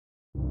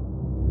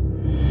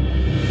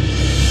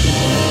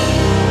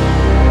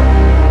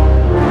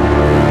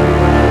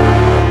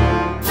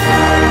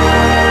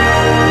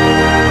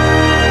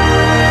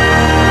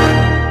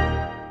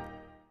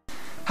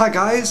Hi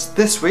guys,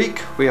 this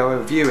week we are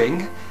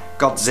reviewing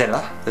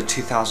Godzilla, the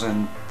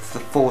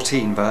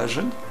 2014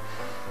 version,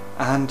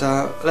 and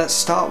let's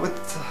start.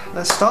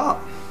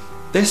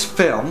 This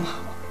film,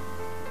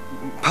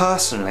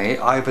 personally,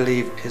 I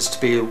believe is to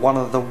be one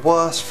of the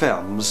worst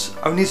films,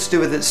 only to do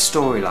with its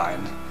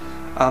storyline.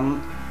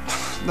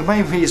 The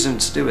main reason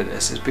to do with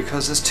this is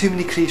because there's too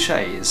many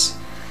cliches,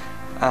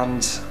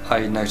 and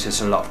I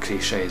notice a lot of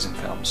cliches in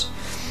films.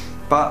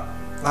 But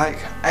like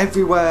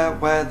everywhere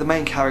where the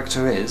main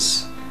character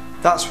is,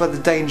 that's where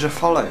the danger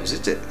follows.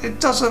 It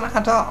doesn't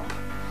add up.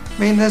 I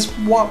mean, there's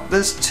one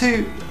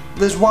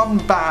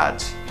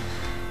bad,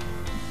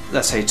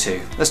 let's say two.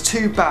 There's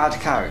two bad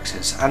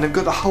characters, and they've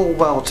got the whole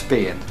world to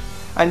be in,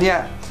 and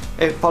yet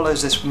it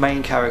follows this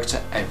main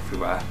character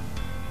everywhere.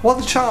 What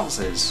are the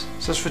chances?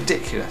 It's just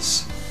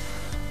ridiculous.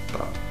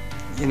 But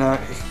you know,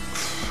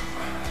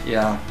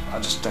 yeah, I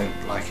just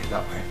don't like it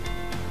that way.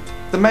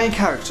 The main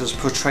character is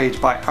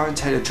portrayed by Aaron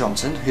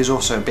Taylor-Johnson, who's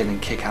also been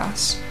in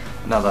Kick-Ass,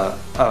 another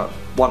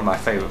one of my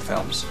favourite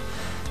films.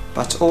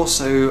 But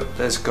also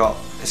it's got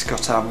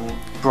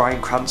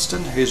Bryan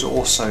Cranston, who's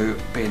also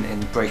been in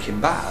Breaking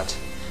Bad,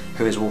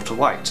 who is Walter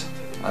White,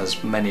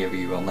 as many of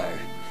you will know.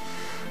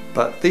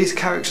 But these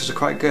characters are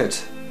quite good.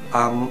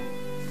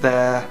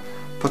 Their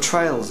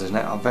portrayals in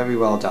it are very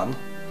well done.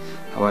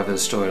 However, the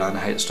storyline, I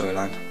hate the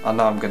storyline. I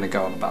know I'm going to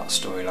go on about the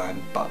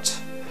storyline, but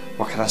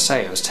what can I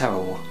say? It was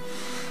terrible.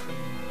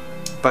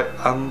 But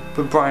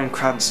with Bryan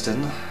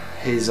Cranston,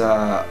 he's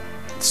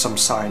some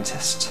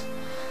scientist.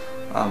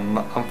 I'm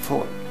not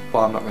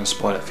going to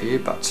spoil it for you,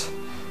 but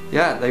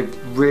yeah, they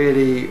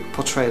really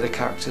portray the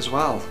characters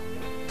well.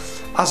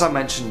 As I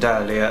mentioned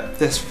earlier,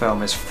 this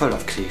film is full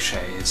of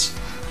cliches.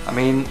 I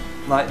mean,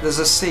 like, there's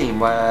a scene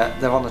where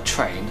they're on a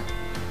train.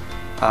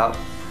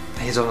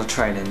 He's on a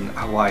train in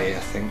Hawaii, I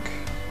think,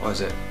 or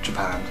is it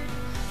Japan?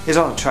 He's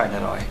on a train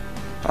anyway,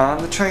 and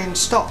the train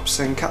stops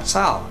and cuts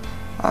out,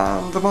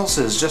 and the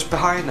monster's just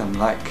behind him,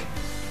 like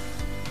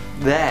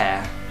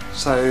there.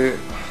 So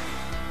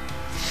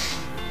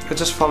it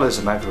just follows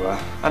him everywhere.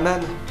 And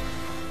then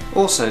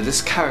also,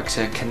 this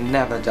character can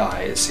never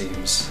die, it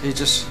seems. He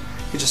just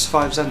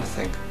survives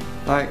anything.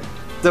 Like,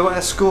 they were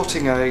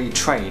escorting a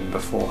train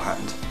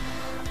beforehand,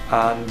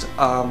 and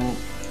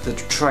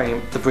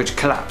the bridge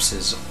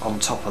collapses on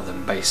top of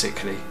them,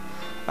 basically,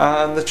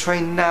 and the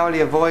train narrowly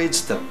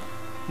avoids them.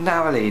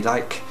 Narrowly,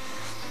 like,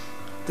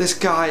 this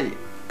guy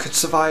could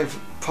survive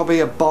probably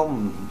a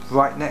bomb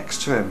right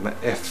next to him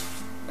if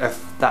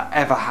that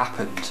ever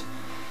happened.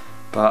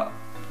 But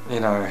you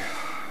know,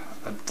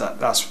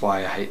 that's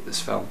why I hate this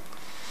film.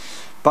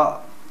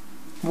 But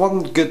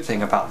one good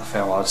thing about the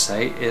film, I would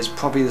say, is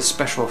probably the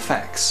special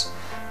effects.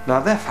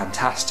 Now, they're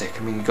fantastic.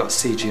 I mean, you've got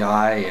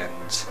CGI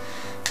and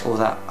all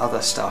that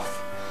other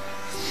stuff.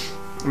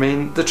 I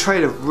mean, the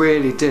trailer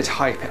really did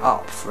hype it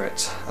up for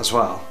it as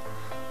well,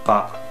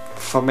 but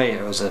for me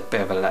it was a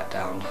bit of a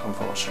letdown,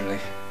 unfortunately.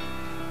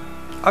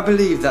 I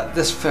believe that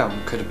this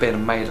film could have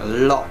been made a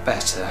lot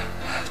better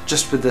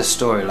just with this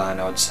storyline,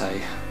 I would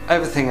say.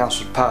 Everything else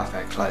was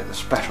perfect, like the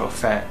special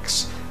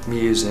effects,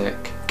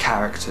 music,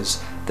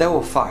 characters, they're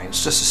all fine.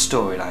 It's just a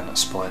storyline that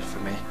spoiled it for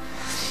me.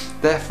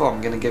 Therefore,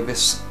 I'm going to give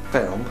this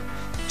film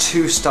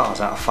 2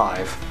 stars out of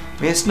 5.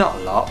 I mean, it's not a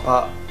lot,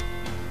 but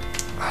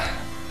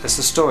it's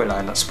the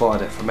storyline that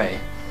spoiled it for me.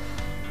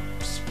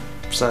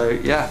 So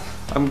yeah,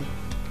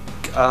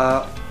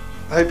 I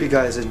hope you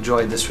guys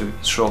enjoyed this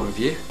short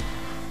review.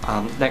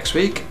 Next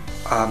week,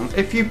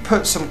 if you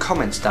put some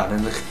comments down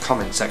in the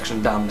comment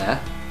section down there,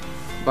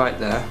 right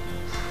there,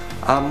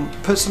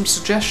 put some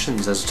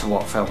suggestions as to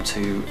what film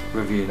to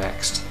review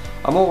next.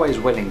 I'm always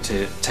willing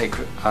to take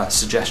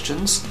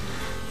suggestions,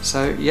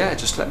 so yeah,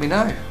 just let me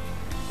know,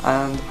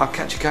 and I'll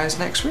catch you guys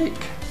next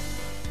week.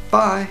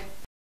 Bye!